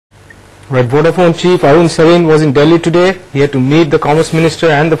Right, Vodafone chief Arun Sarin was in Delhi today. He had to meet the commerce minister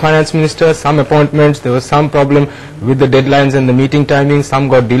and the finance minister. Some appointments, there was some problem with the deadlines and the meeting timing. Some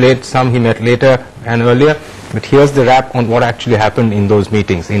got delayed, some he met later and earlier. But here's the wrap on what actually happened in those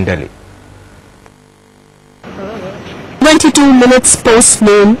meetings in Delhi. 22 minutes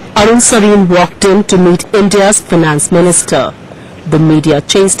post-noon, Arun Sarin walked in to meet India's finance minister. The media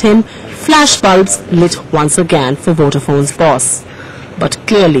chased him. Flashbulbs lit once again for Vodafone's boss. But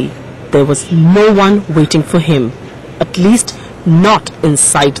clearly, there was no one waiting for him, at least not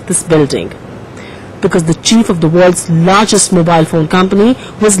inside this building. Because the chief of the world's largest mobile phone company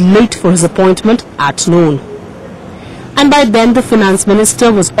was late for his appointment at noon. And by then the finance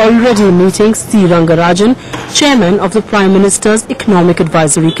minister was already meeting C. Rangarajan, chairman of the Prime Minister's Economic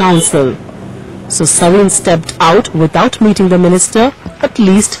Advisory Council. So Sarin stepped out without meeting the minister, at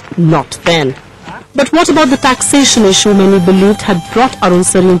least not then. But what about the taxation issue many believed had brought Arun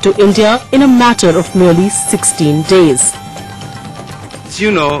Sarin to India in a matter of merely 16 days? As you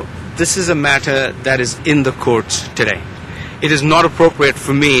know, this is a matter that is in the courts today. It is not appropriate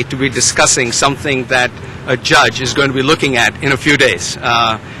for me to be discussing something that a judge is going to be looking at in a few days.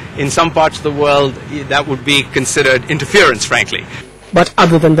 In some parts of the world, that would be considered interference, frankly. But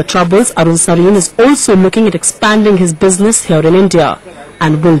other than the troubles, Arun Sarin is also looking at expanding his business here in India.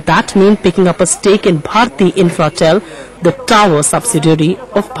 And will that mean picking up a stake in Bharti Infratel, the tower subsidiary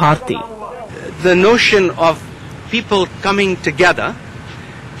of Bharti? The notion of people coming together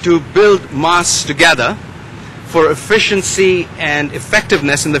to build mass together for efficiency and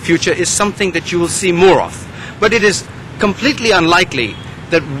effectiveness in the future is something that you will see more of. But it is completely unlikely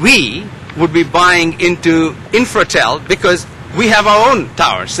that we would be buying into Infratel because we have our own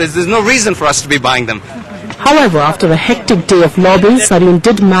towers. There's no reason for us to be buying them. However, after a hectic day of lobbying, Sarin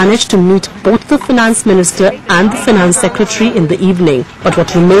did manage to meet both the finance minister and the finance secretary in the evening. But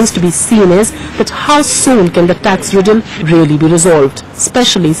what remains to be seen is that how soon can the tax riddle really be resolved,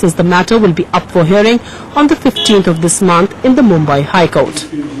 especially since the matter will be up for hearing on the 15th of this month in the Mumbai High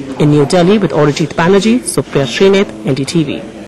Court. In New Delhi with Arijit Banerjee, Supriya Srinath, NDTV.